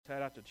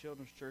head out to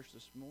Children's Church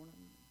this morning.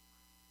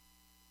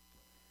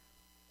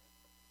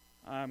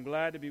 I'm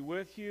glad to be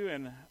with you,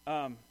 and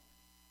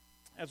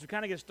as we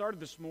kind of get started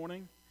this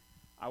morning,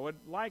 I would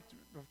like to,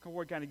 before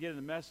we kind of get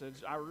into the message,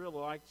 I would really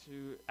like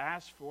to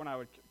ask for, and I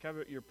would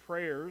cover your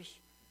prayers,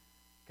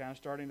 kind of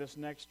starting this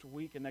next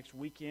week and next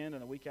weekend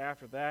and the week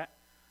after that.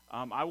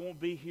 I won't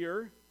be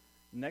here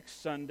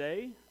next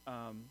Sunday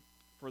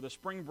for the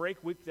spring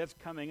break week that's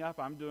coming up.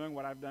 I'm doing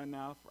what I've done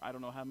now for I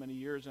don't know how many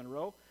years in a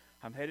row.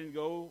 I'm heading to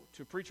go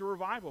to preach a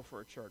revival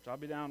for a church. I'll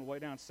be way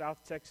down South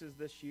Texas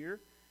this year,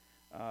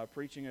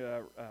 preaching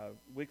a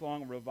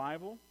week-long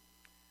revival.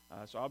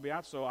 So I'll be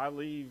out. So I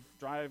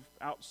drive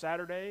out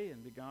Saturday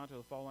and be gone till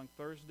the following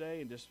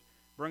Thursday, and just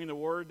bringing the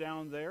word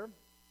down there.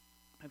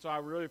 And so I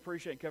really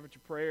appreciate and covet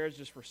your prayers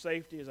just for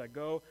safety as I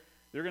go.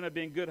 They're going to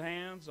be in good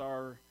hands.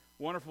 Our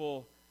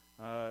wonderful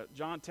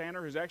John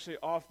Tanner, who's actually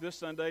off this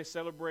Sunday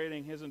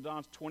celebrating his and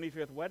Don's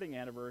 25th wedding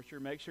anniversary.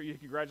 Make sure you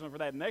congratulate him for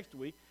that next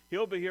week.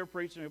 He'll be here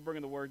preaching and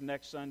bringing the word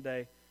next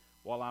Sunday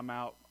while I'm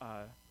out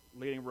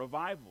leading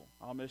revival.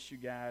 I'll miss you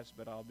guys,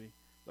 but I'll be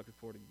looking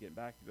forward to getting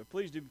back to you. But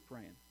please do be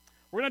praying.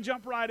 We're going to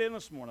jump right in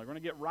this morning. We're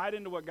going to get right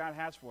into what God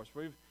has for us.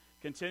 We've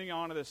continuing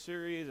on to this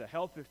series, A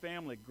Healthy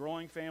Family,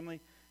 Growing Family.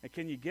 And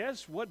can you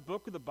guess what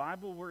book of the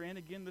Bible we're in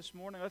again this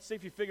morning? Let's see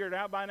if you figured it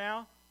out by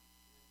now.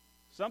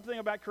 Something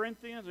about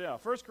Corinthians? Yeah,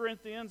 1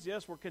 Corinthians.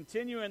 Yes, we're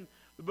continuing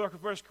the book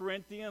of 1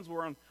 Corinthians.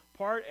 We're on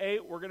part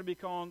 8. We're going to be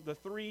calling the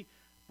three.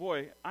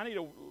 Boy, I need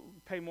to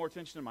pay more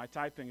attention to my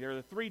typing there.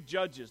 The three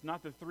judges,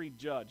 not the three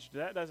judged.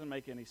 That doesn't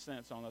make any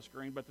sense on the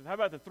screen. But how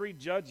about the three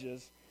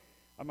judges?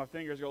 My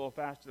fingers go a little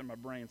faster than my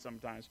brain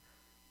sometimes.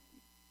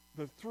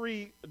 The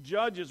three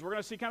judges. We're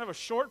going to see kind of a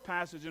short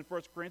passage in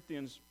 1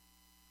 Corinthians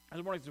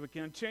this morning as we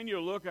continue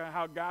to look at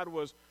how God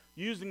was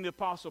using the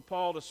Apostle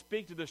Paul to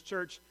speak to this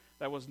church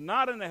that was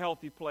not in a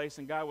healthy place,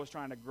 and God was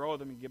trying to grow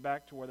them and get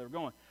back to where they were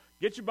going.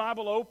 Get your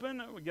Bible open.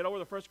 We get over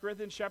to 1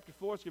 Corinthians chapter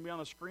 4. It's going to be on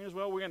the screen as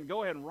well. We're going to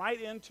go ahead and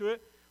right into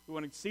it. We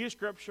want to see a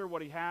scripture,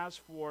 what he has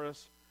for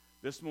us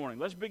this morning.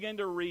 Let's begin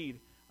to read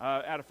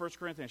out of 1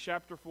 Corinthians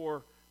chapter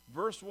 4,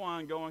 verse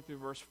 1 going through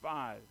verse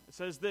 5. It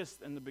says this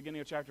in the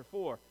beginning of chapter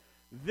 4.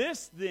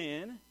 This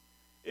then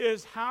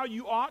is how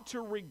you ought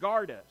to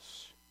regard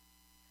us,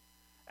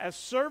 as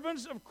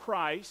servants of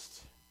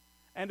Christ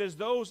and as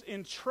those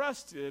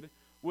entrusted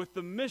with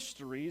the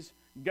mysteries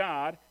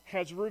God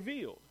has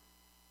revealed.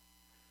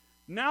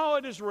 Now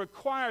it is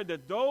required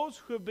that those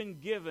who have been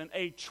given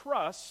a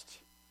trust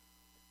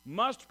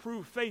must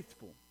prove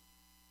faithful.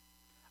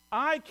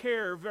 I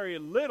care very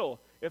little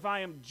if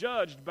I am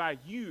judged by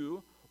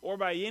you or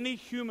by any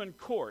human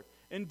court.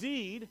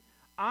 Indeed,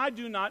 I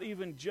do not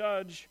even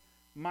judge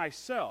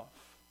myself.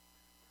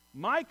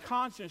 My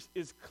conscience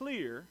is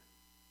clear,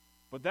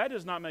 but that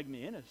does not make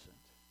me innocent.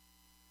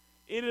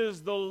 It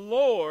is the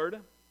Lord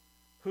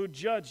who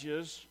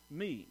judges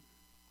me.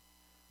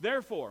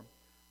 Therefore,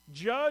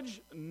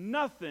 judge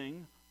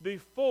nothing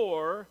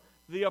before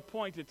the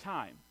appointed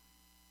time.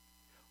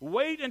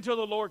 Wait until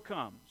the Lord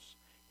comes.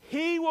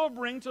 He will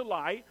bring to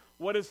light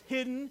what is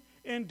hidden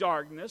in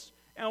darkness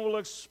and will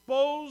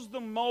expose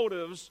the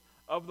motives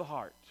of the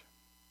heart.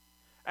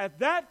 At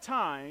that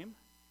time,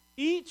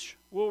 each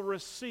will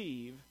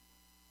receive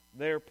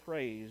their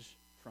praise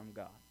from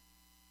God.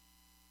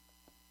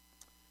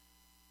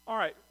 All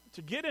right,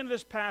 to get into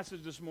this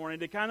passage this morning,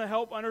 to kind of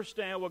help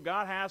understand what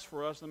God has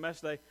for us in the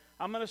message today,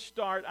 I'm going to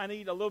start. I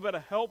need a little bit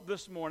of help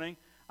this morning.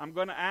 I'm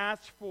going to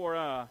ask for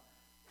a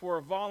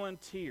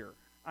volunteer.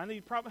 How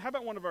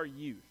about one of our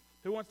youth?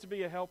 Who wants to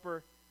be a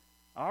helper?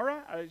 All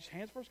right,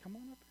 hands first. Come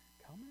on up.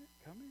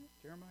 Come here.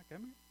 Jeremiah,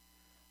 come here.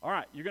 All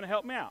right, you're going to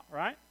help me out,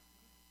 right?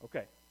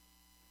 Okay.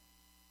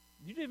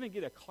 You didn't even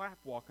get a clap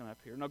walking up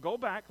here. Now go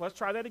back. Let's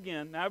try that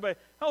again. Now everybody,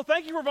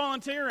 thank you for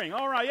volunteering.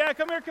 All right, yeah,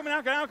 come here. Come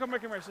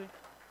here. See.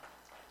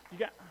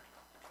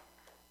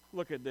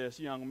 Look at this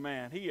young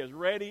man. He is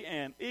ready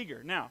and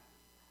eager. Now,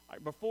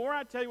 before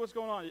I tell you what's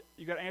going on,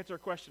 you got to answer a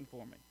question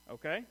for me,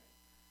 okay?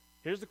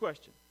 Here's the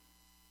question.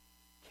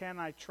 Can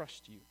I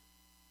trust you?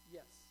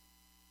 Yes.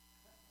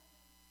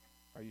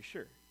 Are you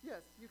sure?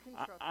 Yes, you can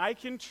trust me. I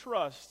can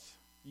trust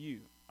you.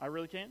 I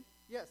really can?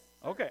 Yes.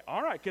 Sir. Okay,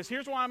 all right, because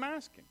here's why I'm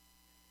asking.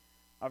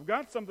 I've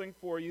got something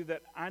for you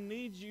that I'm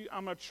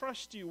going to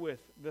trust you with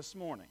this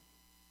morning.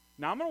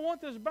 Now, I'm going to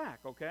want this back,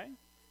 okay?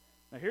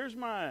 Now, here's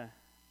my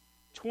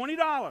 $20.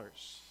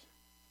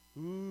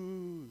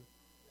 Ooh.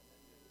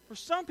 For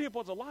some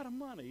people, it's a lot of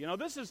money. You know,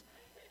 this is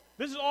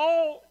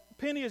all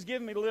Penny has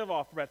given me to live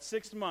off for about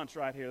 6 months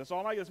right here. That's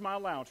all I get. It's my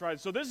allowance, right?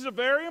 So this is a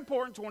very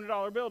important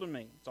 $20 bill to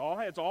me. It's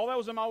all that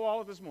was in my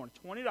wallet this morning,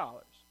 $20.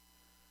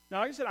 Now,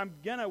 like I said, I'm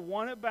going to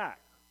want it back.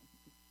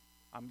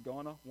 I'm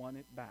going to want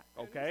it back,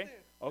 okay?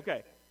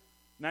 Okay.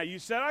 Now, you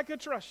said I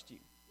could trust you.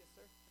 Yes,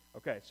 sir.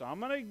 Okay, so I'm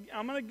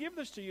gonna give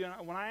this to you,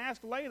 and when I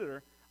ask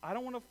later, I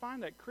don't want to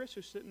find that Chris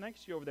who's sitting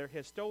next to you over there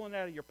has stolen it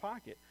out of your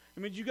pocket. I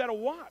mean, you got to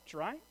watch,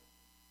 right?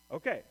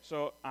 Okay,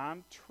 so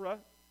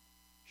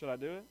should I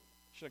do it?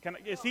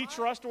 Is he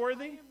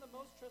trustworthy? I am the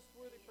most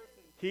trustworthy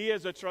person. He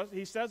is a trust.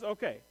 He says,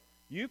 okay,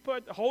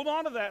 Hold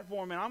on to that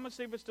for me, and I'm going to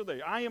see if it's still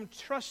there. I am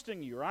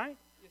trusting you, right?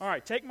 Yes. All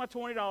right, take my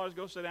 $20,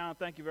 go sit down.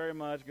 Thank you very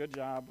much. Good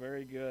job.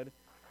 Very good.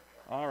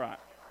 All right.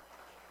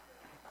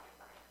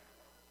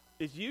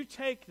 If you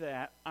take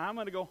that, I'm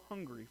going to go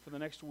hungry for the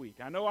next week.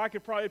 I know I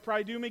could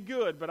probably do me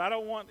good, but I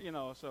don't want,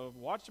 so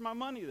watch my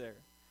money there.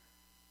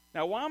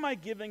 Now, why am I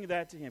giving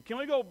that to him? Can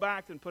we go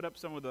back and put up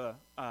some of the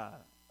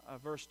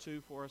verse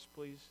 2 for us,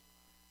 please?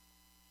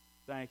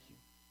 Thank you.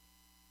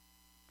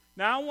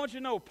 Now, I want you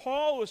to know,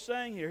 Paul was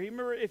saying here,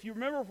 if you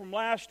remember from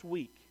last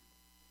week,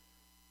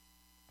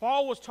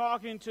 Paul was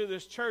talking to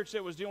this church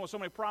that was dealing with so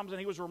many problems, and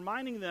he was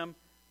reminding them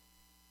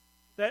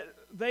that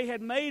they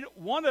had made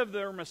one of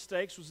their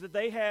mistakes was that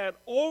they had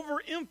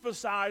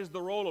overemphasized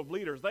the role of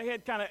leaders. They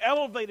had kind of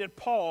elevated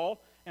Paul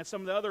and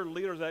some of the other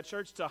leaders of that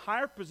church to a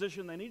higher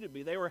position they needed to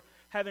be. They were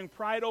having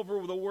pride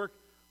over the work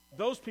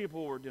those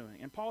people were doing.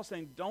 And Paul's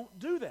saying, don't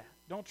do that.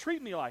 Don't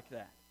treat me like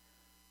that.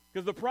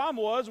 Because the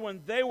problem was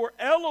when they were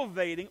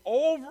elevating,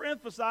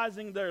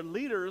 overemphasizing their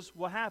leaders,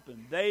 what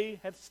happened? They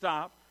had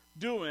stopped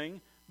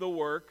doing the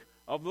work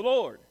of the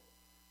Lord.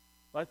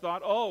 I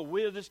thought,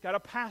 we just got a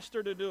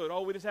pastor to do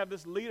it. We just have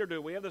this leader do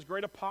it. We have this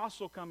great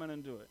apostle come in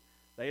and do it.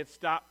 They had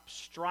stopped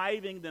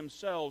striving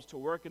themselves to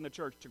work in the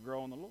church to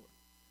grow in the Lord.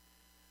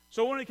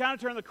 So when we kind of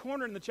turn the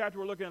corner in the chapter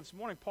we're looking at this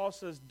morning, Paul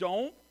says,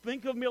 don't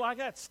think of me like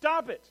that.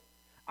 Stop it.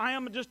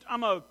 I'm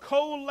a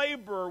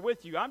co-laborer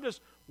with you. I'm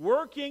just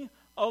working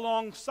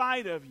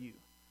alongside of you.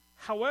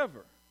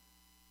 However,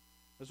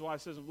 that's why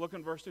it says, look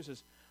in verse 2, it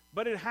says,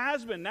 but it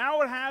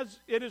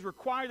is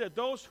required that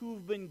those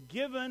who've been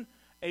given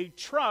a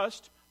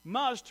trust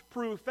must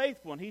prove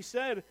faithful. And he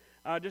said,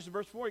 just in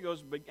verse 4, he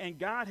goes, and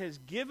God has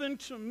given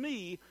to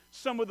me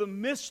some of the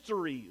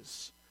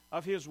mysteries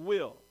of his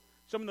will,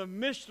 some of the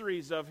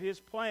mysteries of his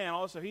plan.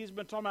 Also, he's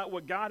been talking about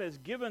what God has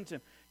given to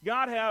him.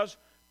 God has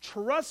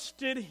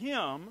trusted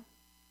him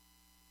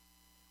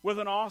with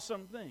an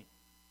awesome thing,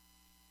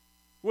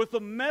 with the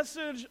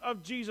message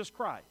of Jesus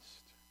Christ.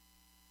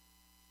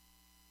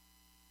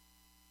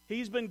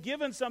 He's been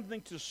given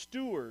something to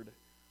steward,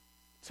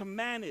 to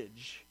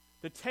manage,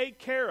 to take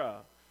care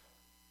of.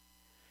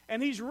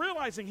 And he's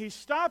realizing, he's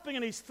stopping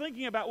and he's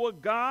thinking about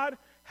what God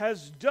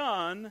has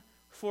done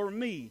for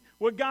me,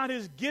 what God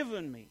has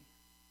given me,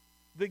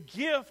 the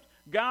gift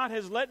God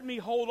has let me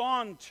hold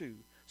on to,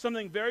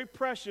 something very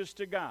precious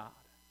to God,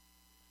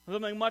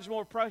 something much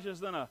more precious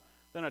than a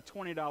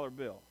 $20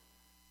 bill.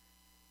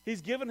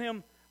 He's given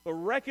him the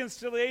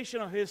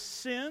reconciliation of his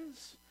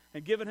sins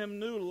and given him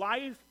new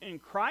life in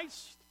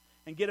Christ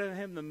and given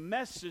him the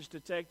message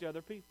to take to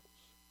other people.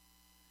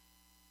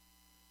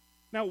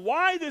 Now,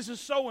 why this is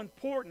so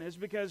important is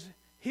because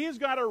he's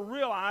got to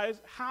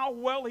realize how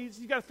well he's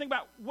got to think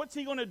about what's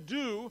he going to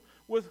do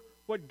with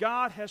what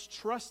God has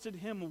trusted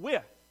him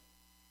with.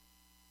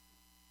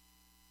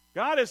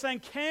 God is saying,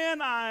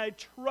 can I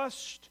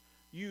trust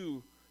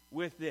you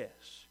with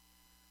this?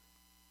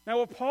 Now,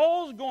 what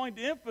Paul's going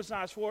to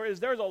emphasize for is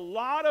there's a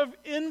lot of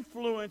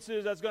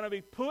influences that's going to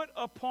be put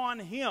upon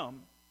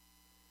him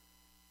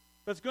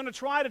that's going to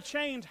try to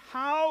change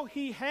how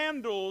he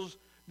handles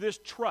this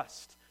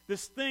trust,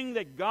 this thing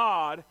that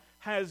God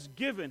has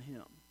given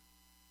him.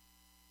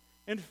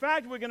 In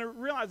fact, we're going to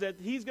realize that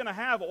he's going to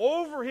have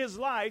over his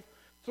life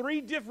 3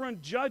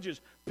 different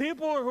judges,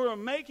 people who are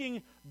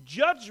making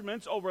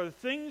judgments over the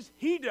things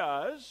he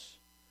does,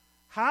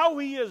 how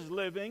he is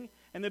living,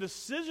 and the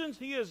decisions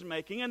he is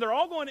making, and they're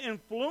all going to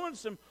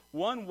influence him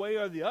one way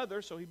or the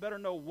other, so he better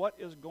know what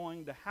is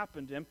going to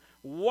happen to him,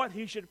 what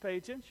he should pay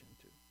attention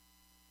to.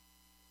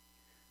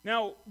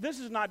 Now, this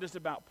is not just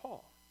about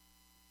Paul.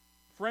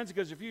 Friends,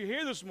 because if you're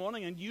here this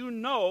morning and you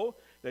know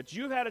that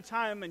you've had a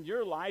time in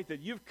your life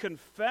that you've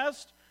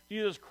confessed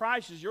Jesus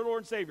Christ as your Lord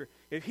and Savior,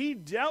 if he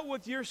dealt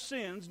with your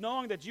sins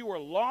knowing that you were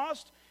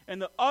lost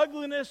and the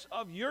ugliness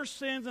of your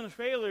sins and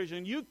failures,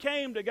 and you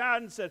came to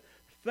God and said,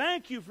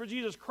 thank you for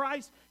Jesus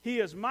Christ. He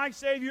is my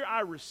Savior.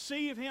 I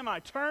receive him. I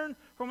turn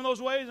from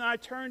those ways and I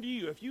turn to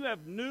you. If you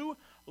have new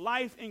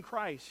life in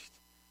Christ,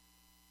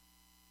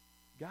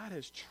 God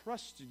has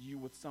trusted you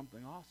with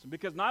something awesome.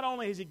 Because not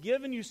only has he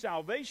given you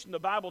salvation, the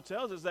Bible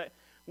tells us that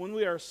when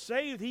we are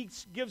saved, he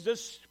gives us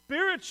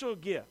spiritual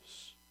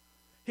gifts.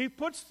 He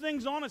puts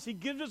things on us. He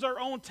gives us our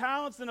own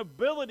talents and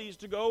abilities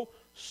to go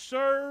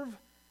serve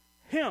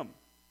him.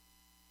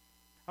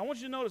 I want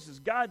you to notice this.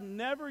 God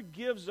never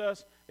gives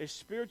us a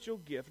spiritual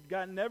gift.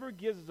 God never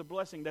gives us a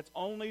blessing that's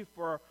only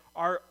for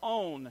our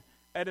own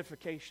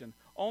edification,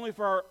 only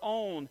for our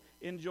own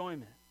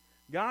enjoyment.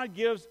 God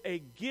gives a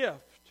gift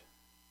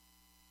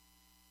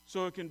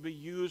so it can be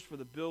used for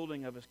the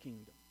building of his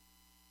kingdom.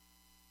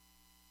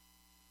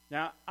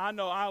 Now, I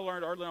know I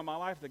learned early in my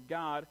life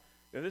that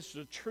this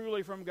is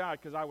truly from God,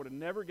 because I would have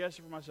never guessed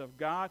it for myself.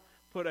 God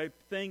put a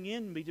thing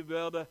in me to be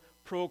able to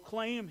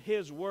proclaim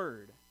his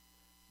word.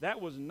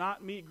 That was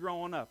not me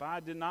growing up.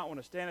 I did not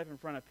want to stand up in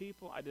front of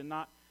people.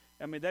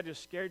 That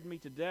just scared me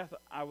to death.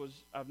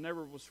 I've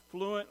never was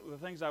fluent with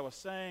the things I was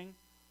saying.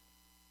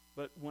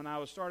 But when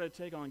I started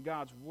to take on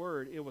God's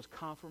word, it was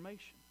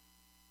confirmation.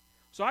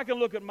 So I can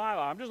look at my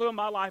life. I'm just looking at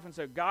my life and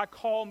say, God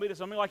called me to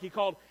something like he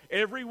called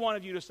every one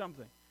of you to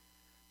something.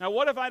 Now,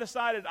 what if I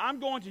decided I'm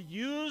going to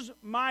use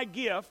my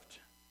gift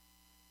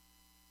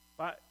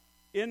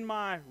in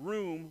my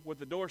room with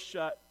the door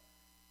shut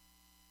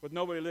with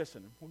nobody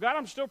listening? Well, God,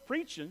 I'm still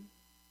preaching.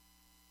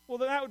 Well,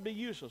 then that would be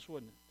useless,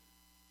 wouldn't it?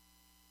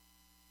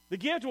 The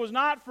gift was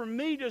not for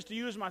me just to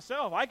use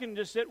myself. I can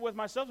just sit with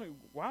myself and go,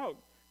 wow,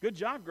 good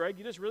job, Greg.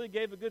 You just really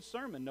gave a good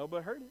sermon.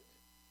 Nobody heard it.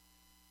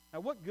 Now,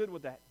 what good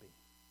would that be?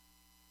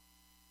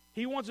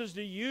 He wants us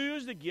to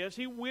use the gifts.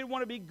 We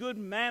want to be good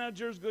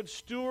managers, good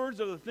stewards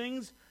of the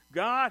things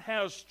God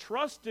has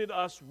trusted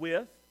us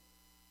with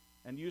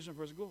and use them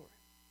for his glory.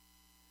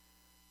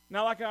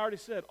 Now, like I already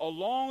said,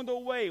 along the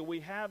way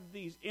we have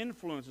these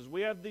influences.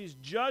 We have these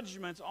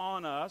judgments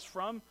on us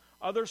from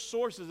other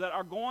sources that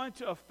are going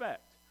to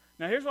affect.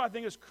 Now, here's what I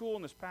think is cool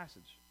in this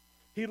passage.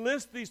 He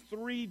lists these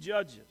 3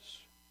 judges.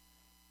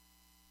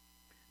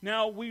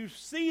 Now, we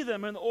see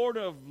them in the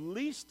order of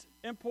least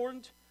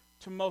important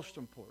to most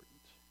important.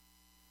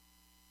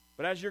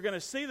 But as you're going to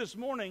see this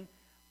morning,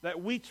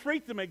 that we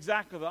treat them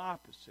exactly the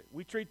opposite.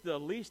 We treat the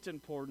least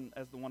important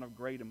as the one of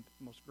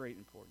most great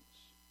importance,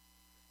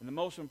 and the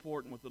most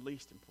important with the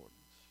least importance.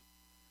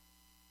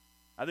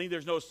 I think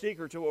there's no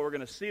secret to what we're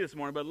going to see this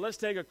morning, but let's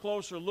take a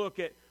closer look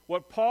at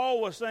what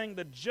Paul was saying,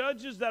 the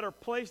judgments that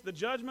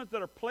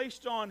are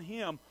placed on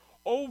him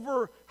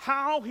over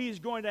how he's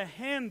going to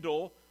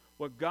handle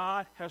what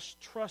God has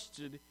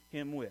trusted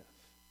him with.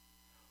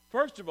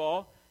 First of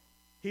all,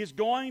 he's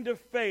going to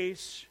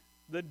face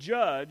the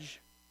judge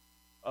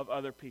of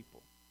other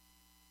people.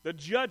 The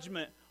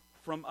judgment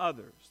from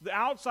others. The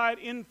outside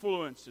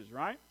influences,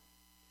 right?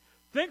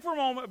 Think for a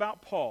moment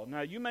about Paul.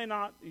 Now, you may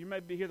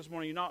be here this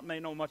morning, may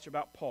know much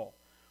about Paul.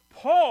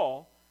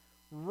 Paul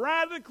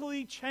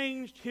radically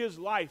changed his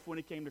life when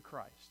he came to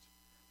Christ.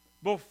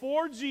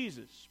 Before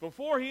Jesus,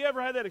 before he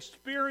ever had that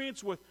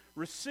experience with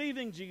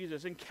receiving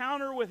Jesus,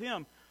 encounter with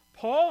him,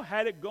 Paul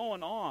had it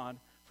going on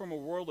from a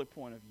worldly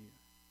point of view.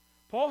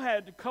 Paul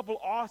had a couple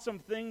awesome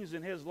things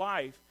in his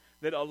life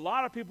that a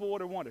lot of people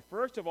would have wanted.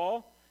 First of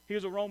all, he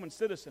was a Roman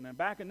citizen, and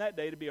back in that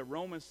day, to be a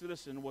Roman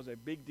citizen was a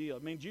big deal.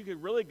 It means you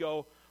could really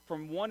go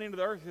from one end of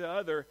the earth to the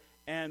other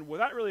and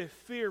without really a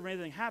fear of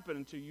anything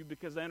happening to you,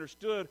 because they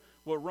understood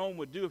what Rome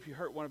would do if you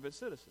hurt one of its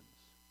citizens.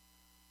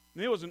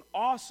 And it was an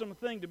awesome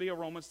thing to be a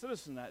Roman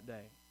citizen that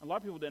day. A lot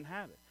of people didn't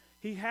have it.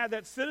 He had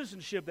that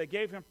citizenship that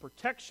gave him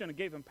protection and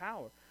gave him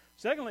power.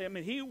 Secondly,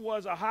 he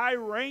was a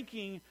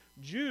high-ranking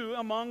Jew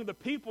among the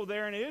people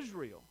there in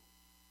Israel.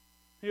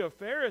 He was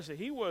a Pharisee.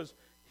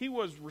 He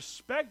was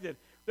respected.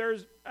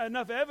 There's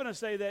enough evidence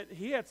to say that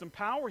he had some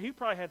power. He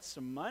probably had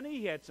some money.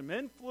 He had some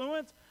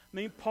influence.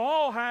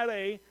 Paul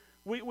had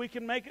we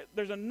can make it,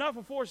 there's enough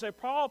before to say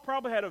Paul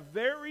probably had a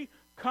very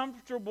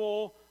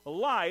comfortable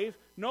life.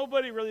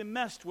 Nobody really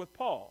messed with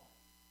Paul.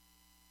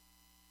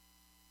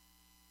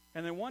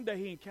 And then one day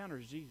he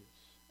encounters Jesus,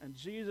 and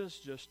Jesus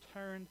just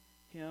turned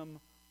him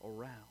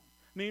around.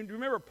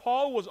 Remember,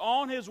 Paul was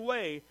on his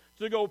way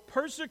to go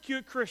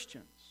persecute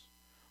Christians,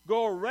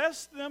 go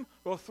arrest them,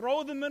 go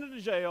throw them into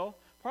jail,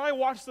 probably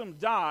watch them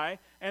die,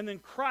 and then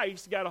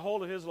Christ got a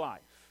hold of his life.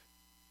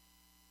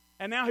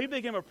 And now he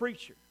became a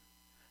preacher.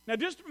 Now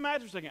just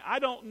imagine for a second, I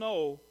don't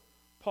know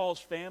Paul's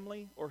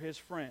family or his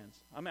friends.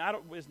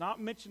 It's not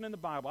mentioned in the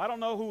Bible. I don't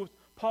know who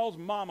Paul's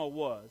mama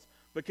was.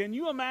 But can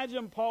you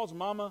imagine Paul's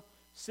mama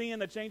seeing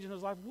the change in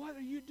his life? What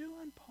are you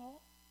doing,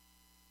 Paul?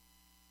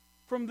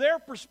 From their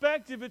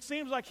perspective, it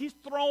seems like he's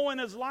throwing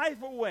his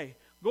life away,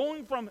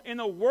 going from, in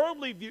a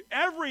worldly view,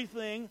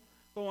 everything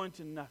going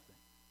to nothing.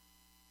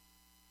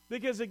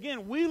 Because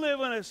again, we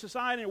live in a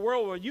society and a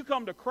world where you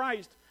come to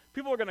Christ,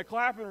 people are going to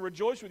clap and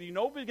rejoice with you.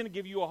 Nobody's going to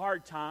give you a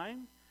hard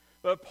time.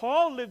 But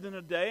Paul lived in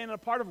a day and a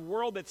part of a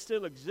world that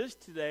still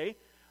exists today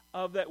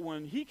of that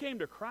when he came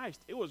to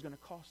Christ, it was going to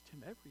cost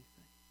him everything.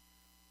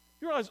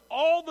 You realize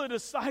all the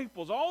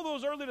disciples, all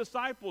those early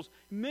disciples,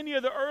 many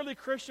of the early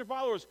Christian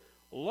followers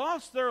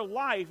lost their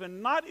life,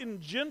 and not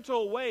in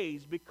gentle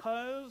ways,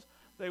 because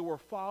they were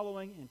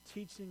following and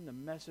teaching the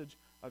message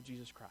of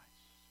Jesus Christ.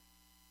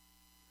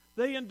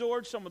 They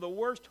endured some of the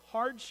worst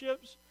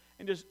hardships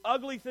and just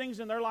ugly things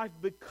in their life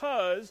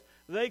because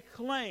they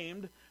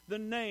claimed the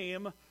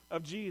name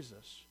of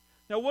Jesus.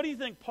 Now, what do you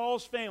think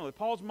Paul's family,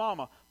 Paul's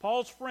mama,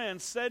 Paul's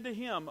friends said to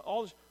him?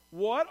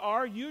 What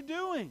are you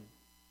doing?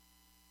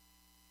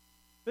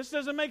 This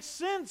doesn't make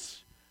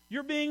sense.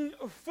 You're being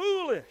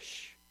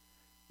foolish.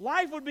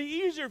 Life would be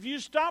easier if you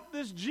stopped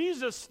this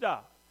Jesus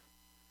stuff.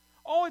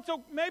 It's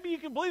okay. Maybe you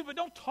can believe it, but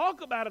don't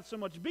talk about it so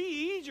much.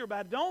 Be easier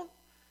about it. Don't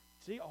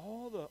see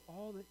all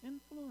the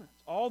influence,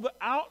 all the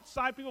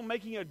outside people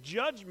making a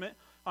judgment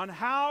on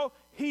how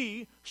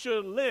he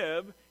should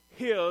live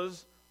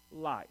his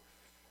life.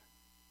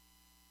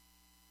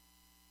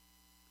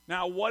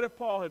 Now, what if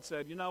Paul had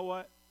said, you know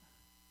what?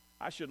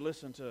 I should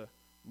listen to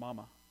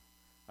mama.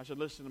 I should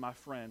listen to my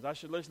friends. I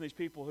should listen to these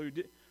people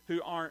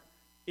who aren't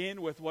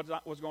in with what's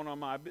going on in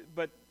my,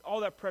 but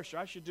all that pressure,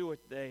 I should do what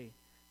they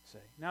say.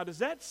 Now, does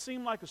that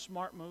seem like a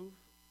smart move?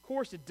 Of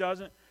course, it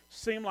doesn't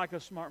seem like a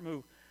smart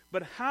move.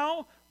 But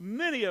how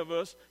many of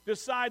us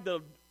decide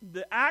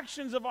the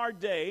actions of our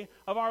day,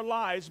 of our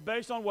lives,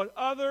 based on what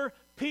other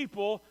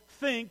people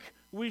think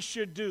we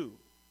should do?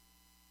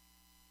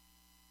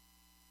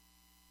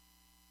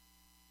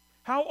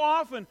 How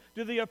often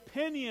do the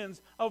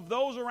opinions of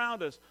those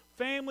around us,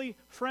 family,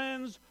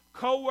 friends,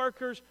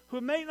 co-workers,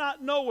 who may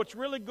not know what's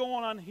really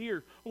going on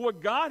here, or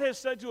what God has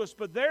said to us,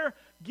 but they're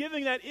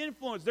giving that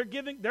influence,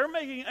 they're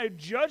making a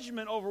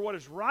judgment over what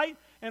is right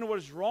and what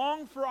is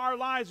wrong for our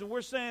lives, and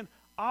we're saying,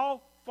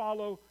 I'll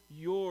follow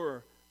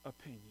your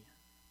opinion.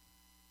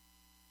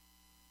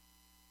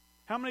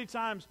 How many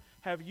times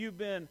have you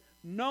been,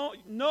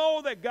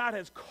 know that God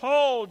has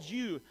called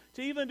you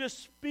to even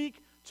just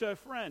speak to a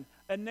friend,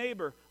 a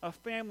neighbor, a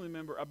family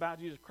member about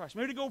Jesus Christ,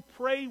 maybe to go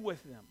pray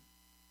with them,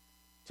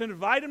 to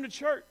invite them to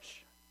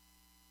church.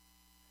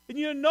 And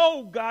you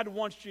know God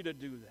wants you to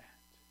do that.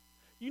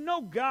 You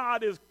know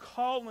God is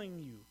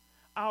calling you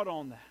out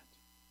on that.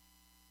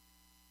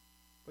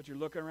 But you're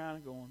looking around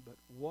and going, but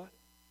what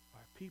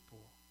are people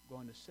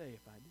going to say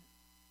if I do?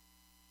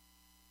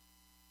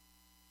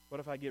 What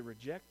if I get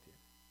rejected?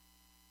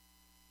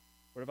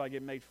 What if I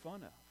get made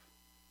fun of?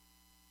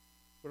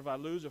 What if I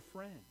lose a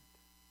friend?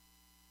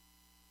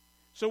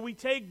 So we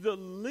take the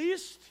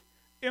least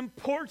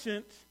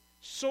important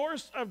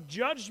source of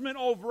judgment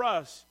over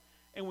us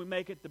and we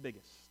make it the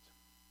biggest.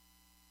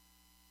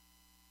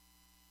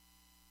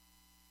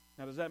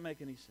 Now, does that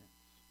make any sense?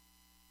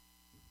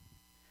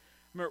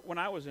 Remember, when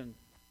I was in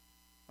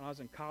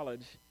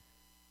college,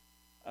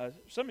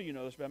 some of you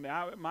know this about me.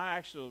 My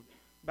actual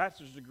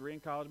bachelor's degree in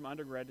college, my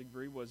undergrad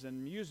degree, was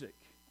in music.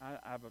 I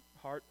have a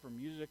heart for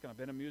music, and I've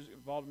been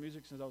involved in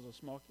music since I was a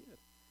small kid.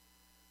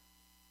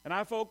 And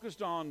I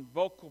focused on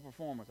vocal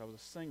performance. I was a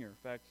singer. In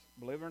fact,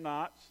 believe it or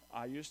not,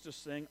 I used to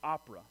sing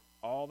opera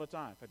all the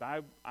time. In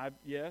fact,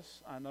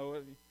 yes, I know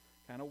it's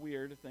kind of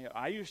weird to think.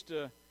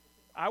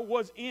 I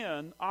was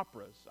in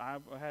operas. I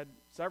had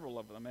several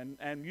of them,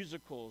 and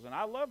musicals, and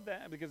I loved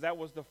that because that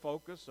was the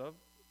focus of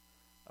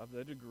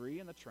the degree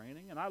and the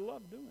training, and I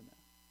loved doing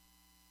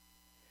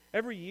that.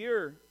 Every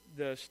year,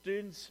 the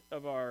students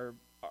of our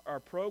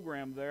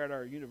program there at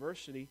our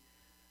university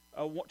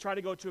try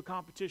to go to a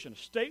competition, a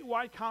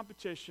statewide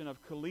competition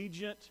of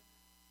collegiate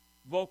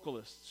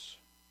vocalists.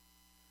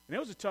 And it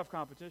was a tough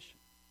competition.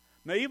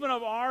 Now, even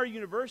of our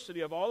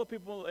university, of all the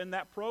people in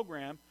that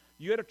program,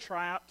 you had to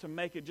try out to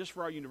make it just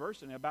for our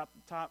university. About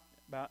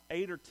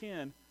 8 or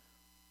 10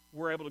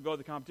 were able to go to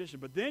the competition.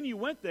 But then you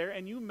went there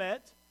and you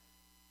met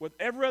with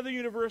every other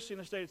university in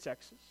the state of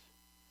Texas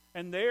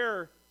and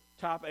their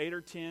top 8 or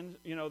 10,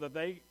 that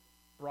they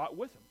brought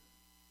with them.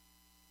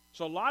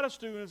 So a lot of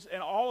students,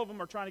 and all of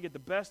them are trying to get the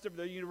best of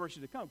their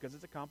university to come because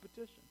it's a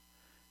competition.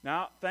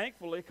 Now,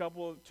 thankfully, a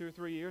couple of 2 or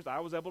 3 years,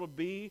 I was able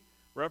to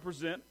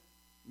represent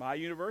my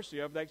university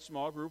of that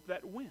small group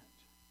that went.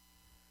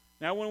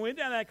 Now, when we went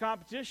down that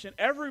competition,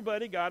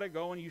 everybody got to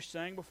go and you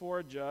sang before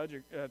a judge,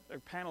 a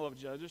panel of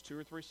judges, 2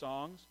 or 3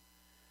 songs.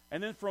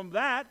 And then from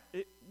that,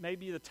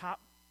 maybe the top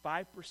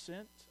 5%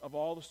 of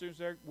all the students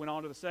there went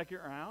on to the second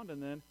round,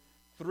 and then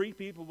 3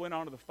 people went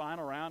on to the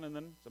final round, and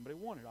then somebody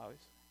won it,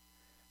 obviously.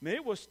 I mean,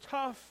 it was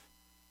tough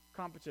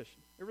competition.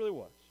 It really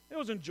was. It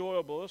was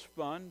enjoyable. It was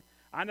fun.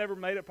 I never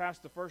made it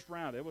past the first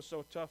round. It was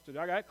so tough to do.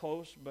 I got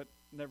close, but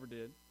never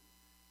did.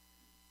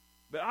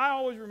 But I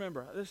always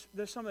remember,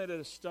 there's something that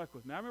has stuck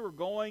with me. I remember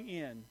going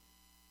in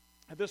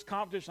at this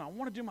competition. I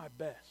want to do my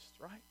best,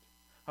 right?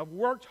 I've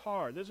worked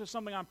hard. This is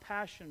something I'm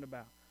passionate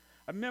about.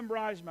 I've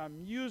memorized my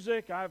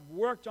music. I've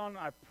worked on it.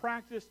 I've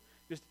practiced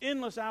just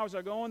endless hours.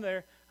 I go in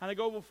there, and I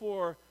go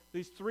before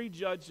these 3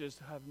 judges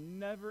who I've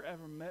never,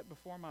 ever met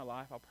before in my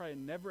life. I'll probably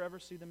never, ever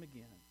see them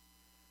again.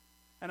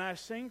 And I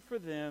sing for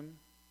them,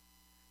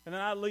 and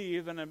then I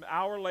leave, and an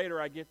hour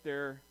later I get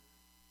their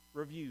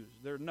reviews,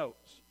 their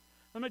notes.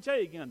 Let me tell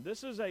you again,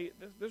 this was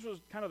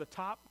kind of the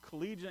top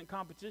collegiate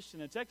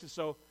competition in Texas,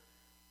 so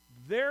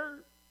they're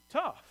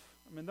tough.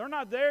 I mean, they're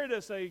not there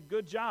to say,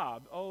 good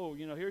job. Oh,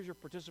 here's your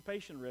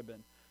participation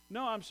ribbon.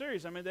 No, I'm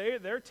serious. I mean,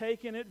 they're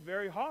taking it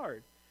very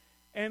hard.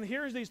 And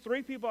here's these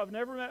 3 people I've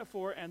never met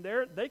before, and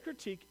they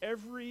critique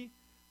every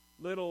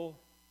little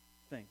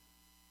thing.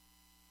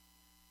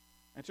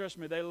 And trust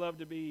me, they love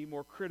to be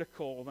more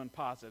critical than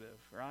positive,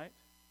 right?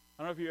 I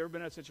don't know if you've ever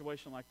been in a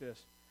situation like this.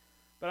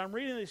 But I'm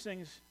reading these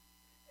things,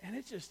 and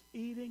it's just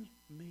eating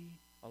me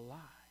alive.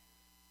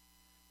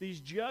 These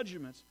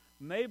judgments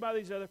made by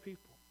these other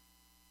people.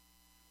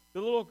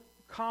 The little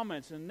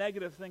comments and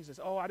negative things that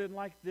say, oh, I didn't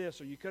like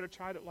this, or you could have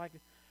tried it like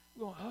it.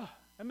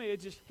 I'm going,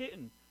 it's just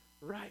hitting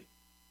right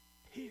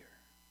here.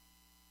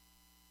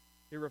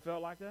 You ever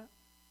felt like that?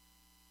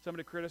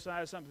 Somebody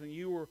criticized something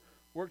you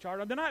worked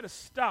hard on. Then I had to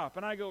stop,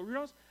 and I go,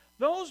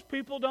 those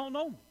people don't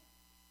know me.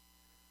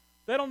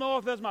 They don't know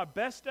if that's my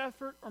best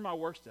effort or my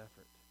worst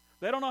effort.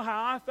 They don't know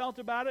how I felt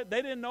about it.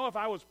 They didn't know if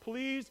I was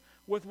pleased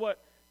with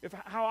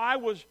how I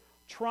was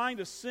trying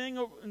to sing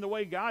in the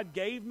way God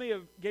gave me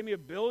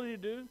ability to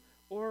do,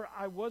 or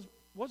I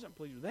wasn't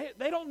pleased with it.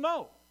 They don't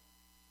know.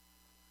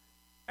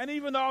 And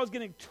even though I was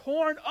getting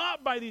torn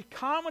up by these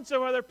comments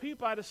of other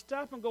people, I had to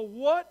stop and go,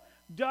 what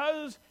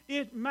does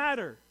it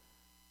matter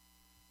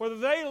whether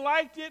they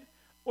liked it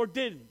or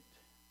didn't.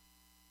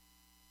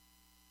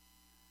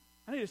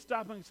 I need to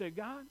stop and say,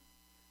 God,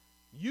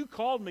 you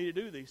called me to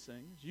do these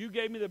things. You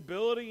gave me the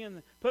ability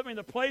and put me in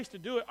the place to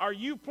do it. Are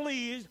you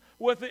pleased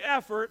with the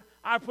effort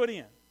I put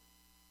in?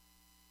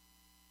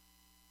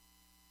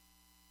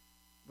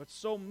 But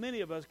so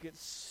many of us get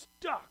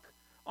stuck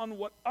on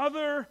what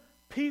other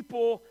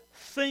people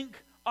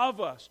think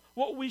of us,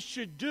 what we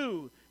should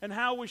do, and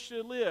how we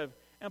should live.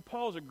 And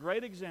Paul's a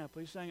great example.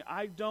 He's saying,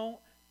 I don't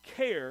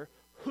care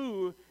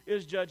who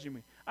is judging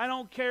me. I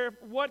don't care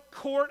what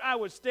court I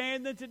would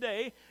stand in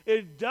today.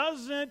 It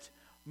doesn't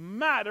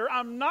matter.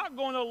 I'm not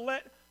going to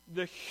let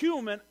the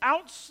human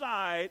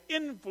outside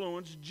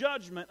influence,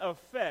 judgment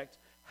affect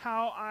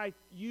how I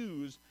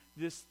use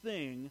this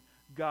thing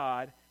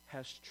God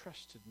has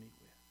trusted me with.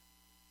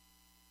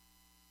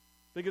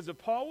 Because if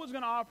Paul was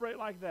going to operate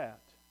like that,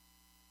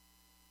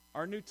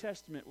 our New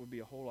Testament would be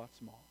a whole lot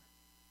smaller.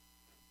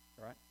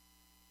 Right?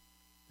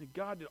 And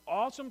God did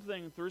awesome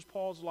things through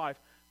Paul's life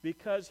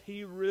because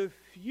he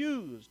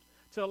refused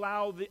to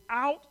allow the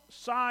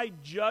outside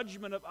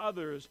judgment of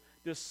others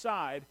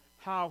decide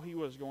how he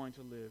was going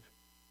to live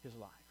his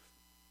life.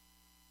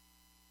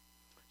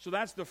 So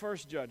that's the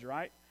first judge,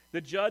 right?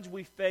 The judge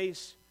we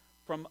face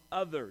from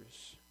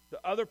others, the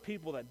other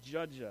people that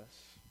judge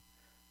us.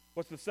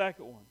 What's the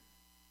second one?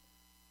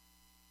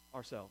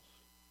 Ourselves.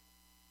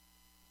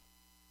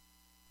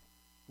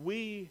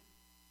 We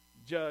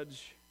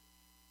judge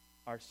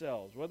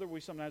ourselves, whether we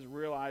sometimes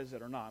realize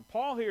it or not.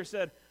 Paul here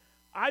said,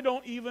 I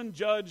don't even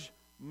judge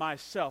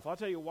myself. I'll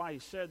tell you why he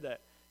said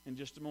that in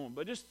just a moment.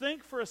 But just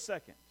think for a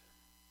second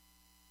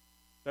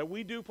that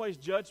we do place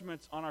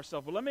judgments on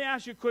ourselves. But let me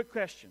ask you a quick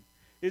question.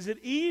 Is it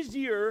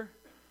easier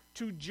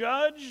to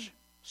judge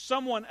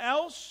someone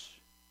else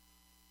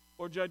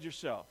or judge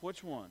yourself?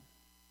 Which one?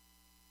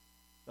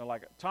 They're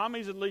like,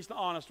 Tommy's at least the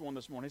honest one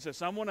this morning. He says,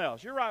 someone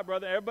else. You're right,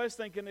 brother. Everybody's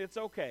thinking it's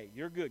okay.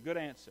 You're good. Good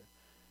answer.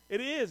 It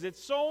is.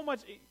 It's so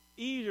much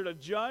easier to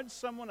judge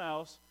someone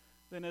else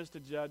than it is to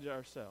judge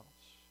ourselves.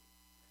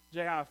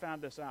 Jay, how I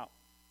found this out.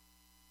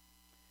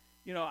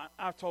 You know,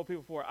 I've told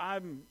people before,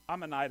 I'm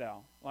a night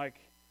owl. Like,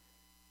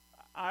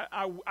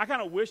 I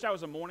kind of wish I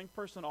was a morning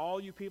person.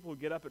 All you people who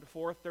get up at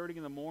 4:30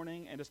 in the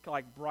morning and just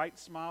like bright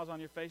smiles on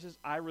your faces,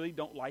 I really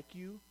don't like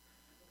you.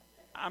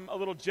 I'm a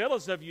little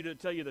jealous of you, to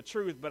tell you the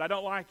truth, but I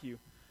don't like you.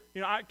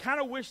 You know, I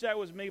kind of wish that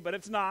was me, but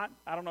it's not.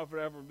 I don't know if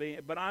it'll ever be.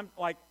 But I'm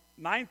like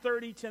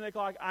 9:30, 10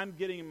 o'clock, I'm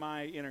getting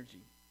my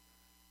energy.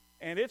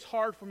 And it's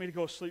hard for me to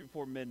go to sleep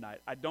before midnight.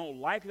 I don't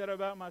like that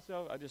about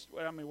myself.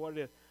 What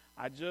it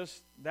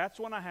is. That's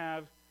when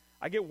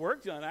I get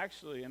work done,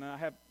 actually, and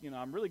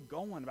I'm really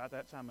going about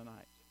that time of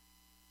night.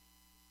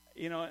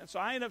 You know, and so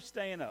I end up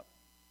staying up.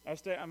 I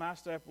stay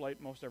up late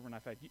most every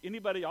night. In fact,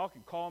 anybody, y'all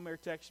can call me or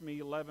text me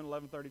 11,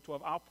 11:30,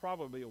 12. I'll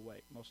probably be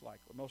awake, most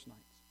likely, most nights.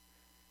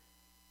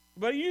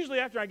 But usually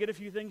after I get a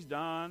few things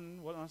done,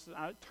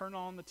 I turn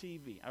on the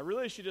TV. I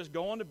really should just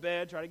go on to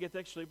bed, try to get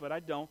that sleep, but I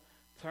don't.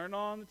 Turn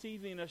on the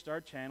TV and I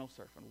start channel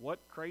surfing. What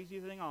crazy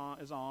thing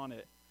is on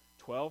at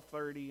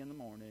 12:30 in the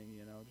morning,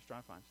 just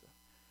trying to find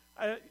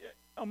stuff.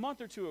 A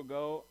month or two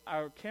ago,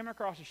 I came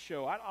across a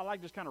show. I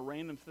like just kind of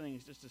random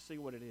things just to see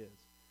what it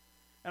is.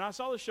 And I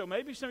saw this show.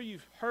 Maybe some of you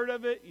have heard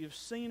of it. You've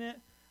seen it.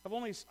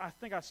 I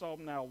think I saw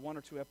now 1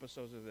 or 2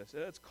 episodes of this.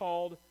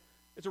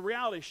 It's a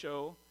reality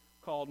show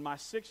called My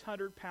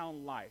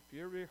 600-Pound Life.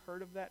 You ever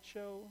heard of that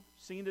show?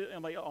 Seen it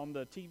on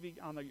the TV,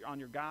 on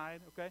your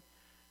guide, okay?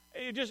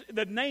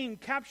 The name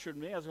captured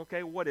me. I was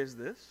okay, what is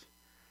this?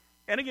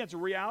 And again, it's a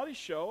reality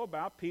show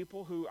about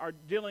people who are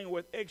dealing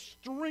with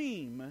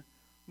extreme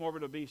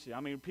morbid obesity.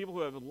 I mean, people who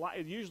have,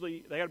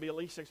 usually they got to be at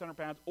least 600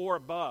 pounds or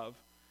above,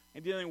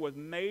 and dealing with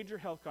major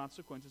health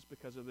consequences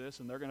because of this,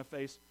 and they're going to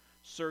face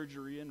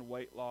surgery and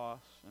weight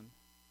loss and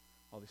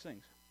all these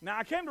things. Now,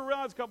 I came to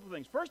realize a couple of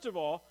things. First of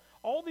all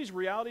these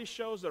reality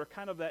shows that are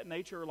kind of that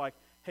nature are like,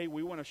 hey,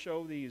 we want to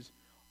show these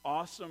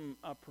awesome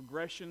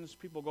progressions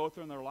people go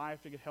through in their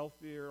life to get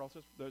healthier.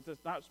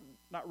 That's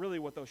not really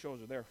what those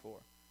shows are there for.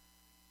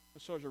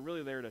 Those shows are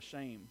really there to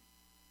shame,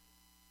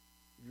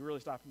 if you really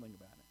stop and think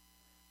about it.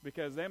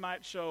 Because they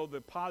might show the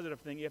positive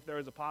thing, if there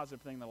is a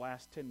positive thing in the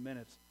last 10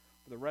 minutes,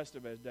 but the rest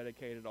of it is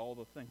dedicated to all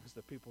the things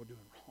that people are doing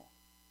wrong.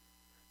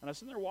 And I was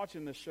sitting there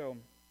watching this show,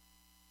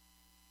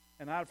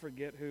 and I'd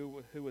forget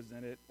who was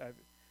in it.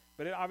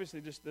 But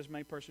obviously just this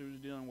main person who was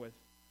dealing with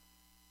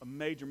a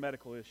major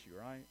medical issue,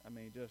 right? I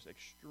mean, just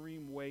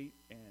extreme weight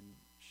and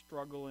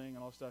struggling and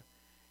all that stuff.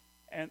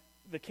 And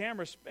the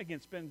camera,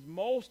 again, spends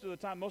most of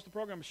the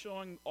program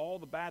showing all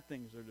the bad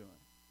things they're doing.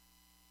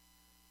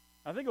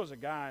 I think it was a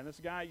guy, and this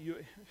guy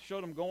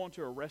showed him going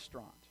to a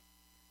restaurant,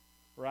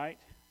 right?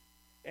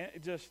 And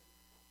just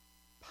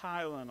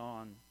piling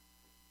on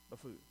the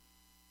food.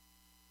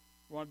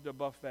 Went to a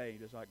buffet,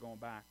 just like going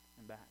back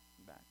and back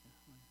and back.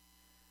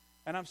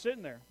 And I'm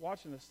sitting there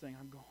watching this thing.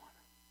 I'm going,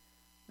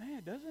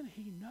 man, doesn't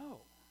he know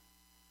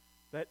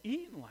that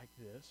eating like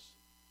this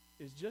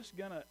is just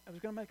gonna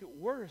make it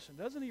worse? And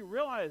doesn't he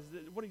realize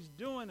that what he's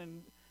doing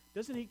and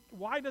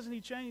Why doesn't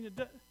he change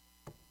it?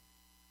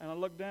 And I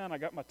look down, I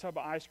got my tub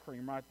of ice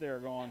cream right there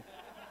going,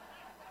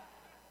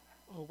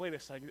 oh, wait a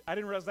second. I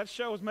didn't realize that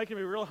show was making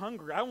me real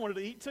hungry. I wanted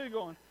to eat too,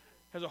 going,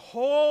 there's a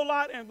whole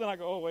lot. And then I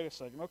go, oh, wait a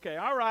second. Okay,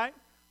 all right.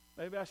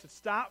 Maybe I should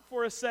stop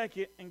for a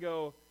second and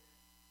go,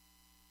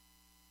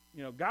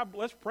 God,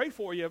 let's pray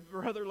for you,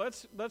 brother.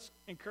 Let's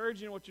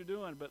encourage you in what you're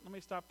doing. But let me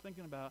stop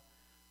thinking about,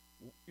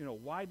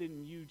 why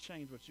didn't you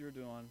change what you're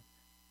doing?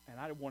 And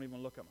I won't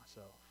even look at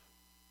myself.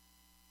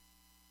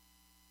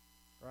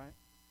 Right?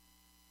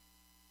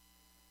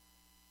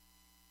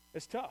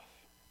 It's tough.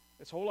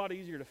 It's a whole lot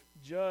easier to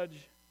judge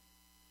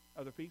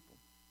other people.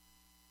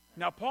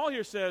 Now, Paul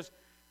here says,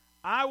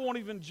 I won't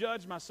even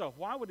judge myself.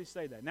 Why would he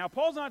say that? Now,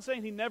 Paul's not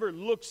saying he never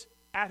looks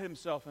at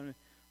himself. And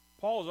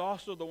Paul is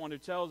also the one who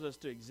tells us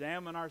to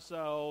examine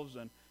ourselves,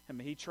 and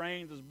he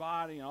trains his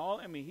body and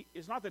all.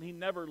 It's not that he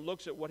never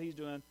looks at what he's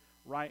doing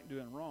right and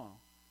doing wrong.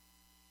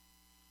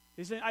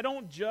 He's saying, I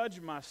don't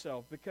judge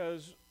myself,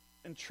 because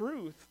in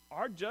truth,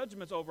 our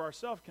judgments over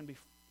ourselves can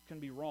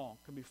be wrong,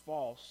 can be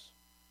false,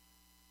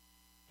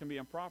 can be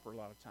improper a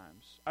lot of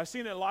times. I've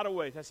seen it in a lot of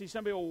ways. I see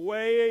some people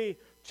way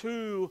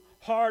too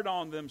hard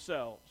on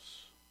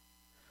themselves.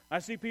 I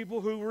see people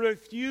who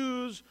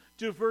refuse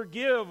to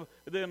forgive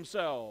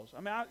themselves.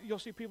 You'll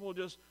see people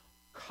just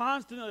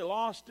constantly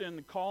lost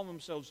in calling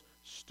themselves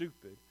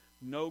stupid,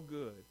 no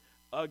good,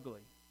 ugly.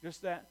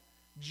 Just that.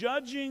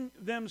 Judging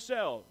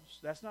themselves,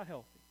 that's not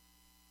healthy.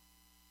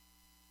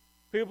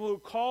 People who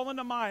call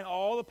into mind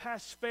all the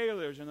past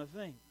failures and the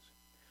things.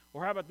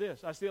 Or how about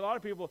this? I see a lot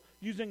of people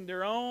using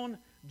their own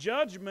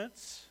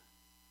judgments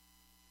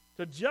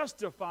to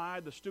justify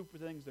the stupid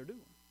things they're doing.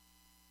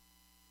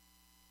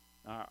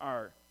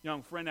 Our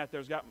young friend out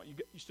there's got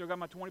you still got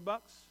my $20?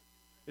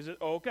 Is it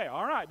okay?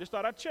 All right, just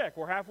thought I'd check.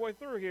 We're halfway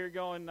through here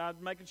going,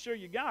 making sure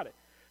you got it.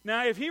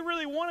 Now, if he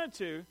really wanted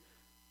to,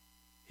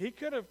 he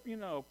could have,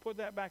 put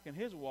that back in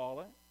his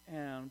wallet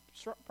and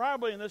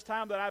probably in this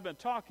time that I've been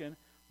talking,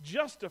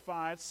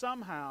 justified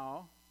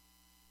somehow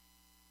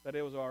that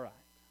it was all right.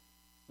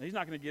 Now, he's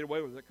not going to get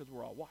away with it because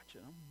we're all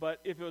watching him. But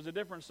if it was a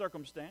different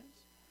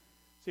circumstance,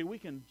 see, we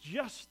can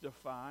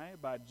justify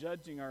by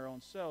judging our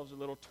own selves a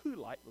little too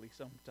lightly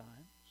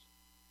sometimes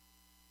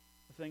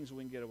the things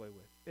we can get away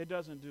with. It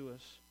doesn't do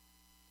us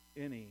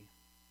any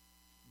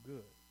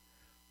good.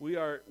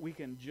 We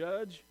can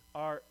judge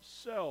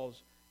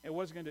ourselves, and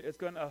what's going to do? It's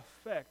going to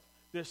affect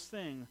this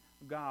thing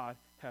God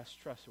has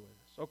trusted with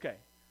us. Okay,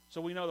 so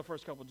we know the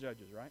first couple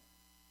judges, right?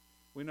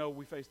 We know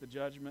we face the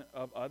judgment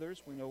of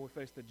others. We know we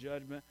face the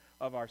judgment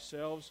of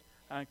ourselves.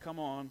 And come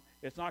on,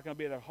 it's not going to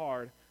be that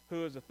hard.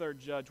 Who is the third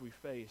judge we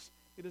face?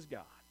 It is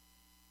God.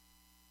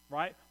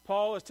 Right?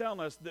 Paul is telling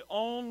us the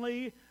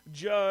only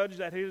judge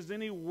that has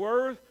any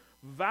worth,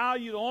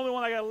 value, the only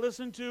one I got to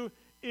listen to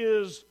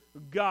is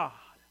God.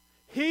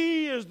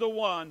 He is the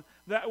one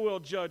that will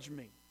judge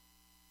me.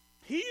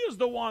 He is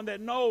the one that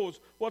knows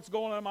what's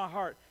going on in my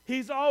heart.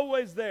 He's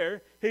always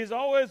there. He's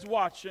always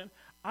watching.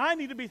 I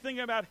need to be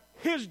thinking about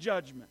His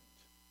judgment.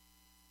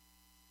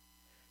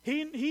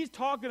 He's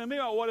talking to me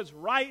about what is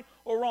right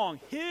or wrong.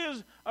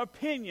 His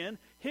opinion,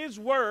 His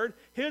word,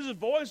 His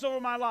voice over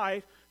my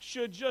life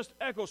should just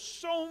echo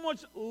so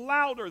much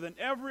louder than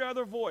every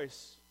other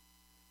voice,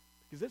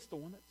 because it's the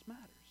one that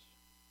matters.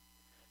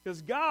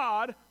 Because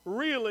God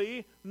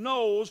really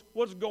knows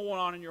what's going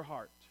on in your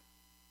heart.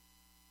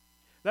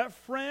 That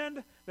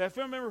friend, that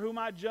family member who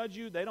might judge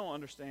you, they don't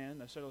understand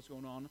necessarily what's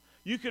going on.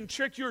 You can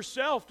trick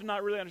yourself to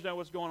not really understand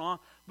what's going on,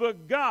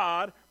 but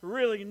God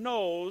really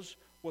knows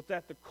what's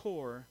at the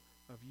core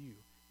of you.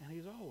 And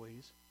He's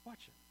always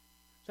watching.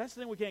 So that's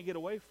the thing we can't get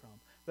away from.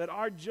 That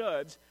our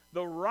judge,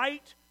 the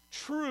right,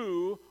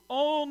 true,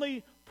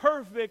 only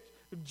perfect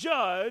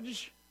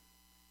judge,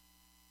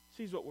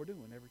 sees what we're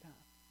doing every time.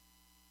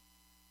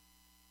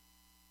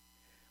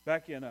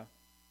 Back in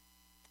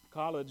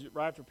college,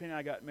 right after Penny and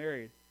I got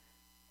married,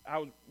 I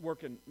was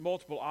working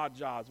multiple odd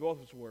jobs. Both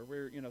of us were.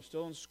 We were,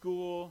 still in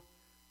school,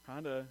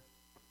 trying to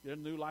get a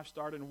new life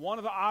started. And one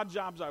of the odd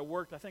jobs I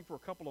worked, I think for a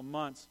couple of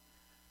months,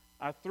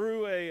 I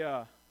threw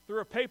a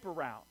paper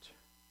route.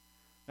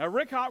 Now,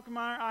 Rick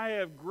Hopkmeyer, I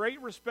have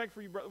great respect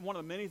for you, brother. One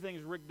of the many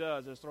things Rick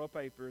does is throw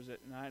papers.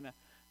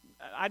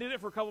 I did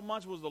it for a couple of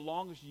months. It was the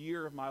longest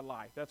year of my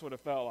life. That's what it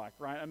felt like,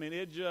 right?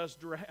 It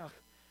just dragged.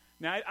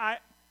 Now,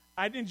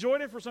 I enjoyed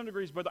it for some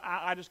degrees, but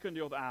I just couldn't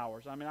deal with the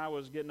hours. I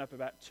was getting up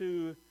about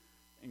 2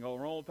 and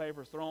going rolling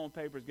papers, throwing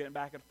papers, getting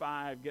back at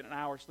 5, getting an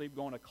hour's sleep,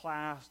 going to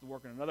class,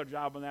 working another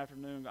job in the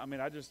afternoon.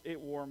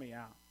 It wore me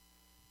out.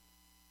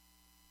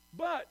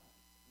 But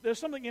there's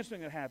something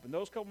interesting that happened.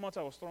 Those couple months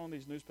I was throwing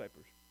these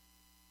newspapers.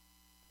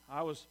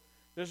 I was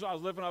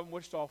living up in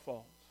Wichita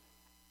Falls.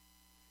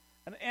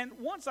 And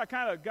once I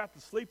kind of got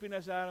the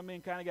sleepiness out of me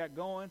and kind of got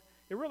going,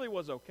 it really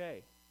was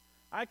okay.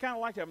 I kind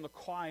of liked having the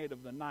quiet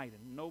of the night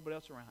and nobody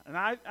else around. And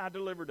I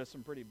delivered to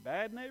some pretty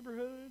bad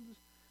neighborhoods,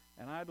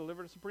 and I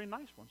delivered to some pretty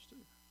nice ones too.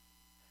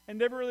 And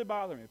it never really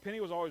bothered me. Penny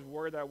was always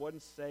worried that I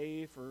wasn't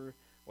safe or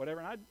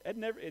whatever.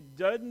 And it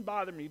doesn't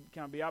bother me to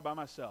kind of be out by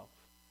myself,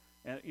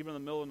 and even in the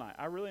middle of the night.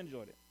 I really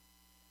enjoyed it.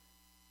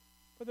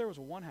 But there was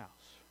one house.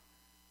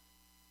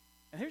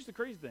 And here's the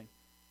crazy thing.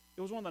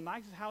 It was one of the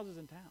nicest houses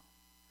in town.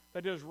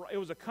 That it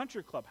was a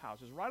country club house.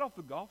 It was right off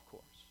the golf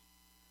course.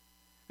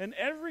 And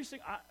every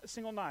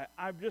single night,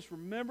 I just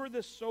remember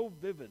this so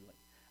vividly.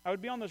 I would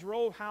be on this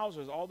row of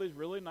houses, all these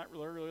really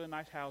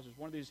nice houses,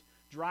 one of these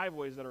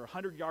driveways that are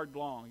 100 yards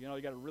long. You know,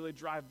 you got to really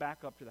drive back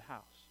up to the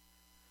house.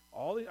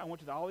 I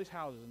went to all these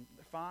houses, and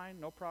fine,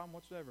 no problem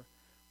whatsoever.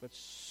 But as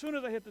soon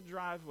as I hit the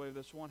driveway of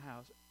this one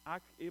house, I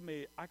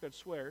could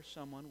swear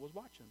someone was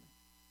watching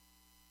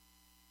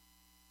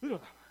me.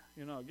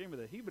 You know, it gave me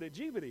the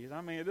heebity-jeebities.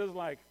 I mean, it was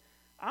like,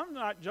 I'm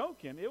not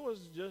joking. It was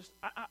just,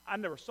 I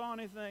never saw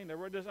anything.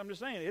 I'm just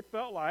saying, it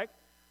felt like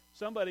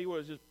somebody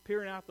was just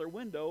peering out their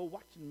window,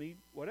 watching me,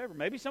 whatever.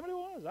 Maybe somebody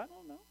was. I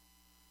don't know.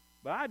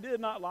 But I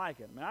did not like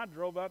it. I mean, I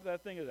drove up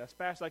that thing as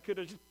fast as I could.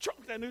 I just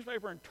chucked that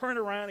newspaper and turned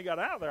around and got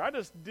out of there. I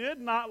just did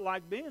not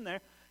like being there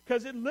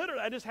because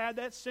I just had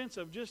that sense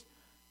of just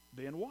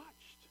being watched.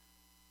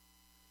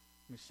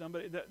 I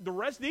mean, the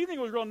rest of the evening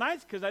was real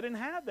nice because I didn't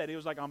have that. It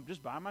was like I'm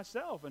just by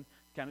myself and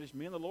kind of just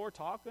me and the Lord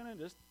talking and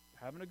just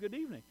having a good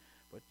evening.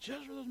 But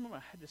just for those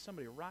moments, I had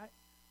somebody right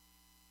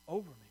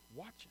over me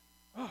watching.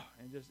 Oh,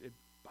 and it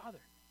bothered me.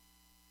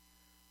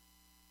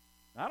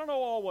 I don't know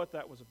all what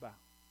that was about.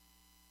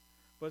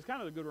 But it's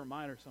kind of a good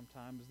reminder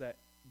sometimes that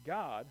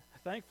God,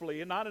 thankfully,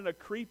 and not in a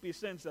creepy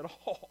sense at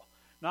all,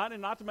 not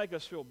to make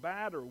us feel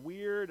bad or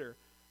weird or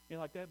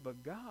anything like that,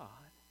 but God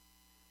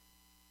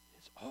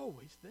is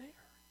always there.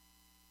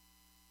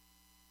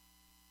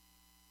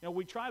 You know,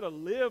 we try to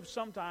live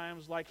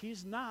sometimes like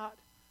He's not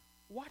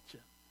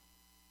watching.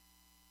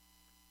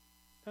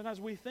 Sometimes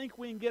we think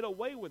we can get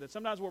away with it.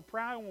 Sometimes we're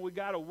proud when we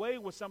got away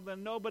with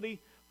something nobody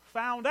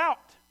found out.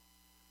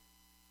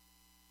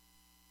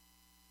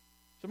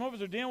 Some of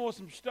us are dealing with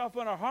some stuff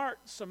in our heart,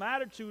 some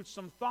attitudes,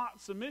 some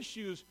thoughts, some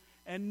issues,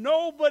 and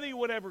nobody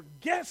would ever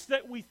guess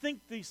that we think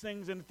these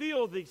things and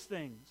feel these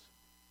things.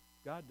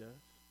 God does.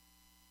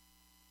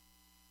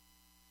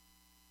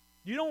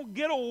 You don't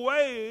get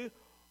away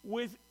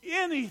with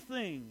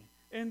anything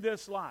in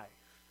this life.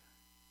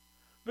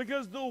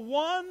 Because the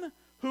one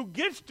who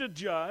gets to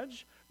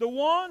judge, the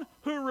one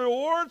who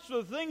rewards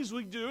the things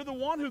we do, the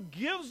one who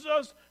gives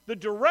us the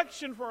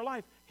direction for our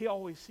life, He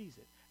always sees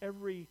it.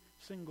 Every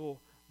single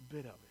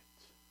bit of it.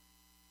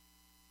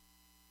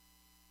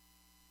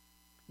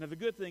 Now the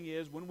good thing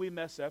is when we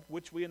mess up,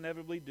 which we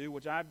inevitably do,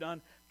 which I've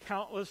done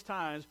countless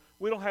times,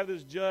 we don't have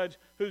this judge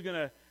who's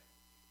going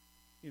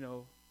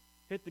to,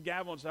 hit the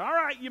gavel and say, all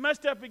right, you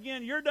messed up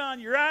again, you're done,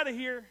 you're out of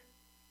here.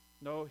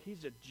 No,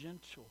 He's a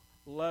gentle,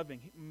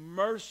 loving,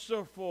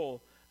 merciful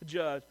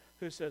judge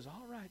who says,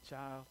 all right,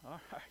 child,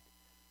 all right.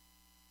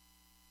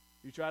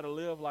 You try to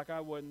live like I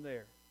wasn't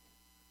there.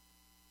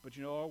 But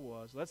you know I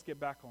was. Let's get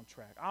back on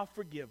track. I'll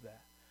forgive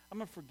that. I'm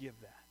going to forgive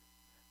that.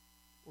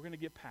 We're going to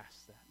get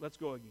past that. Let's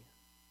go again.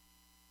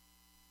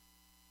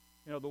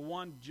 You know, the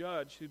one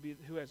judge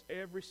who has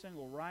every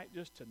single right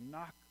just to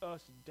knock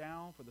us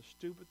down for the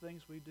stupid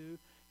things we do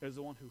is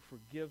the one who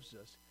forgives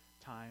us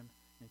time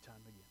and time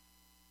again.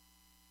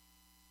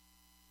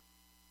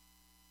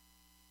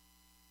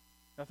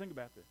 Now think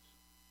about this.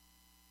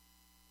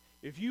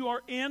 If you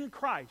are in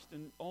Christ,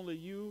 and only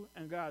you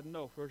and God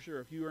know for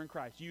sure if you are in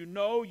Christ, you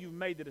know you've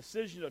made the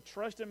decision to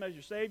trust Him as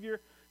your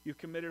Savior, you've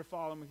committed to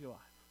follow Him with your life.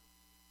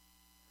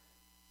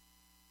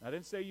 I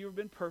didn't say you've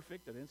been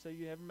perfect. I didn't say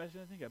you haven't messed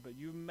anything up, but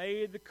you've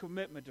made the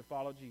commitment to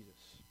follow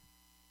Jesus.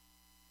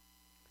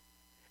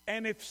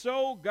 And if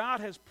so, God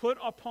has put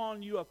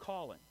upon you a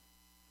calling.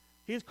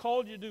 He has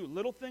called you to do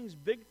little things,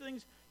 big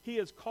things. He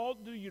has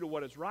called you to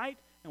what is right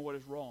and what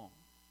is wrong.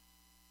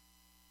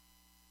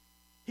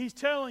 He's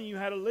telling you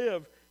how to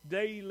live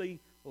daily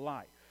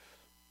life.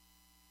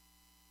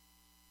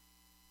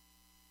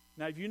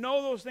 Now, if you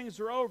know those things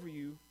are over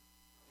you,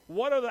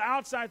 what are the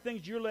outside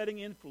things you're letting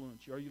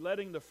influence you? Are you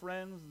letting the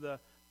friends, the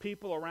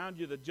people around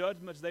you, the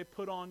judgments they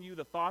put on you,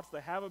 the thoughts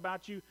they have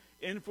about you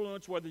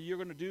influence whether you're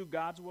going to do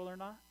God's will or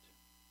not?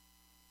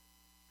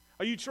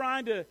 Are you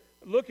trying to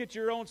look at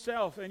your own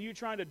self and you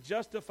trying to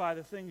justify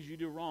the things you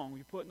do wrong?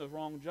 You're putting the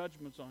wrong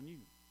judgments on you.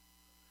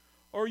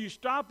 Or are you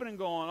stopping and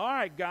going, all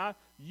right, God,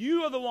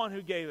 you are the one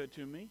who gave it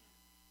to me.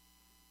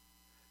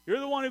 You're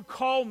the one who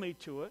called me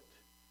to it.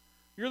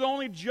 You're the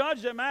only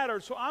judge that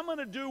matters, so I'm going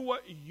to do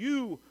what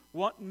you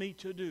want me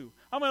to do.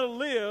 I'm going to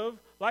live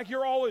like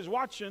you're always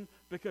watching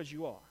because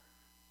you are.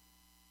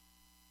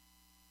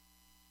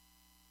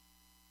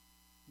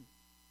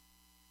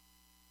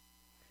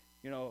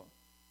 You know,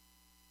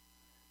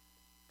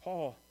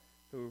 Paul,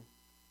 who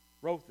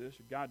wrote this,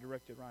 God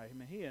directed right, I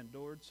mean, he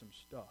endured some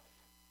stuff.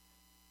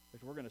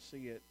 Because we're going to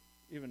see it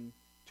even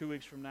 2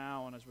 weeks from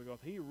now and as we go.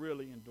 He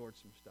really endured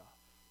some stuff.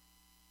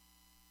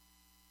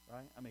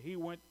 Right? I mean, he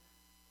went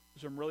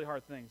through some really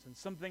hard things and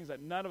some things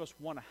that none of us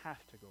want to have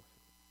to go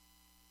through.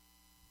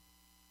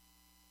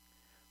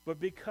 But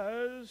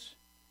because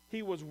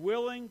he was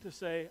willing to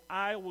say,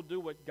 I will do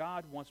what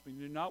God wants me to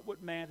do, not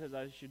what man says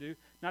I should do,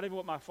 not even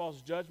what my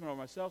false judgment or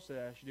myself says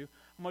I should do.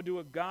 I'm going to do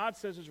what God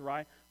says is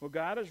right, what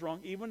God is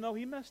wrong, even though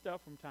he messed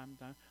up from time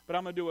to time. But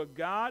I'm going to do what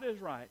God is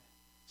right.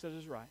 says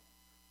is right.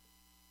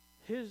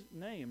 His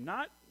name,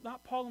 not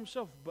Paul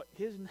himself, but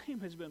his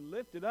name has been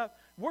lifted up.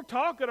 We're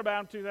talking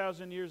about him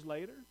 2,000 years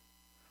later.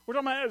 We're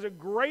talking about it as a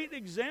great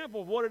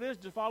example of what it is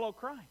to follow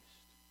Christ.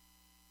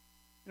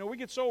 You know, we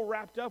get so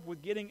wrapped up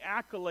with getting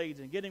accolades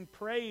and getting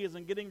praise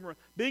and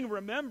being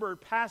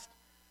remembered past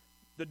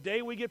the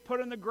day we get put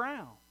in the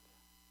ground.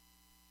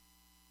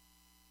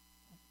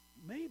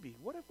 Maybe,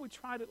 what if we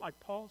tried it like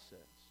Paul says?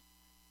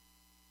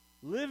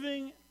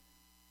 Living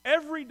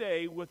every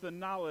day with the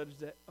knowledge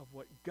of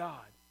what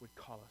God would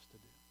call us to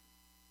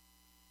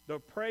do. The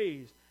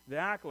praise, the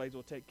accolades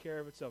will take care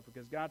of itself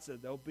because God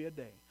said there'll be a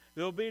day.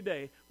 There'll be a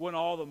day when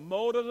all the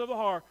motives of the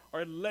heart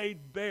are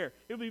laid bare.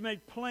 It'll be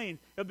made plain.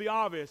 It'll be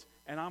obvious.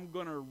 And I'm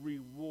going to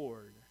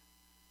reward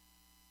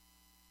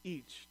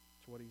each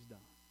to what he's done.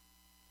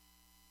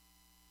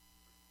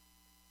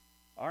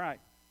 All right.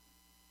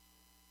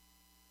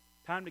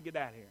 Time to get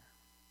out here.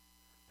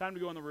 Time to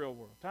go in the real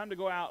world. Time to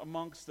go out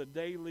amongst the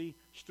daily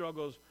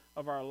struggles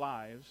of our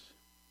lives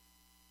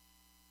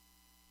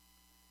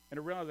and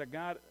to realize that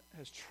God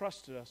has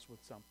trusted us with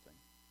something.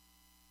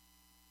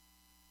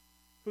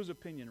 Whose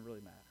opinion really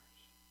matters?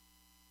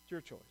 It's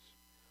your choice.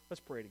 Let's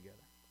pray together.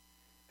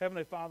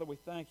 Heavenly Father, we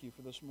thank you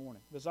for this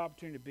morning, this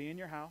opportunity to be in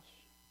your house,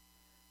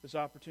 this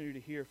opportunity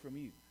to hear from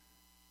you.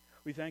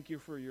 We thank you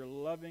for your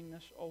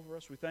lovingness over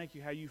us. We thank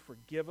you how you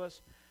forgive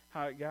us,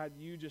 how, God,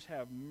 you just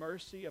have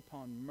mercy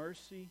upon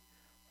mercy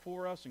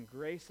for us and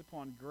grace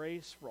upon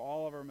grace for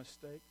all of our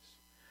mistakes.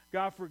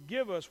 God,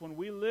 forgive us when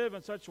we live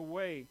in such a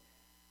way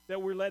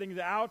that we're letting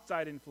the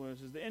outside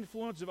influences, the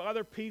influence of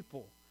other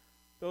people,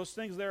 those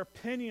things, their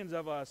opinions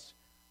of us,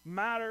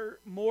 matter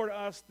more to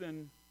us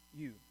than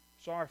you.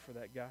 Sorry for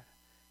that, God.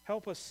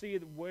 Help us see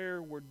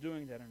where we're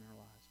doing that in our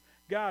lives.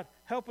 God,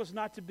 help us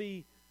not to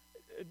be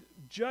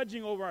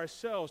judging over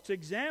ourselves, to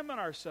examine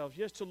ourselves,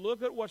 yes, to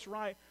look at what's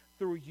right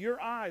through your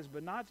eyes,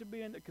 but not to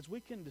be in it, because we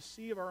can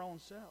deceive our own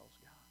selves,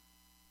 God.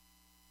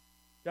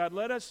 God,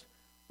 let us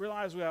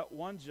realize we have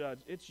one judge.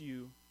 It's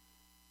you.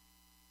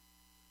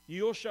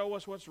 You'll show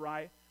us what's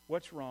right,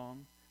 what's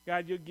wrong.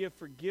 God, you'll give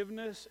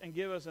forgiveness and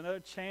give us another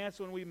chance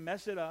when we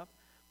mess it up.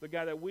 But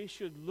God, that we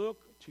should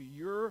look to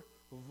your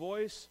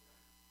voice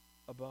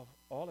above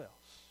all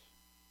else.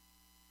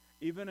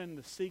 Even in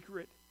the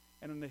secret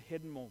and in the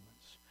hidden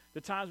moments.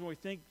 The times when we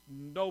think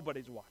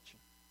nobody's watching.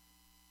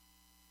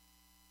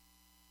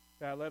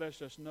 God, let us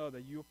just know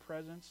that your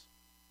presence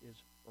is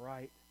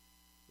right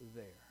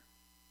there.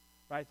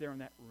 Right there in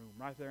that room.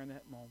 Right there in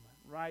that moment.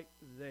 Right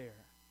there.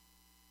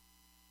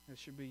 It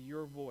should be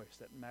your voice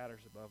that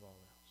matters above all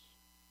else.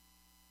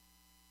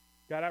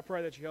 God, I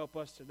pray that you help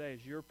us today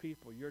as your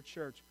people, your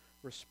church,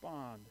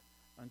 respond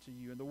unto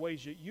you in the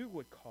ways that you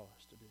would call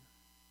us to do.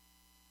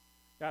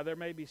 God, there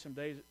may be some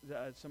days,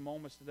 some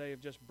moments today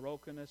of just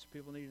brokenness,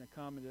 people needing to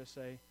come and just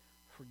say,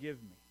 forgive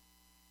me.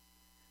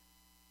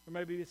 There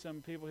may be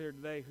some people here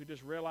today who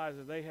just realize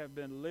that they have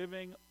been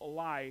living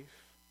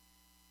life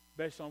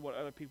based on what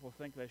other people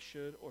think they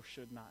should or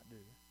should not do.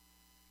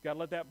 God,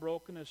 let that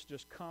brokenness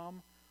just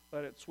come.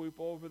 Let it sweep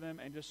over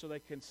them, and just so they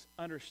can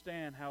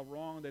understand how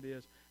wrong that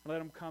is, and let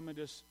them come and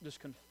just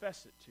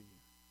confess it to you.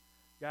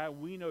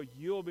 God, we know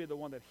you'll be the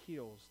one that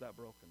heals that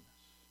brokenness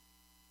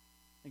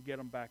and get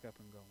them back up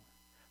and going.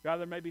 God,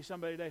 there may be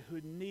somebody today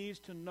who needs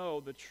to know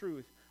the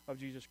truth of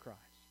Jesus Christ,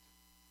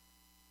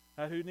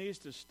 who needs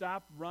to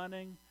stop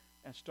running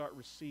and start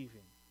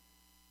receiving.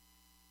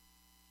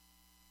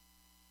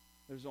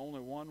 There's only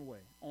one way,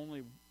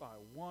 only by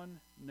one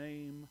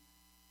name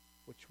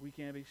which we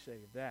can be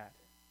saved, that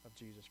of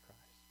Jesus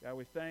Christ. God,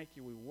 we thank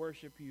you, we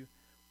worship you,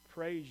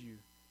 praise you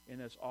in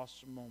this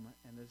awesome moment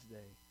and this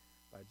day.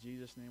 By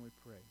Jesus' name we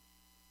pray.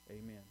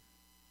 Amen.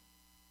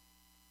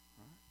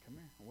 All right, come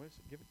here. What is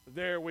it? Give it.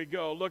 There we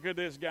go. Look at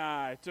this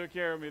guy. Took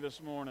care of me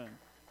this morning.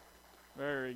 Very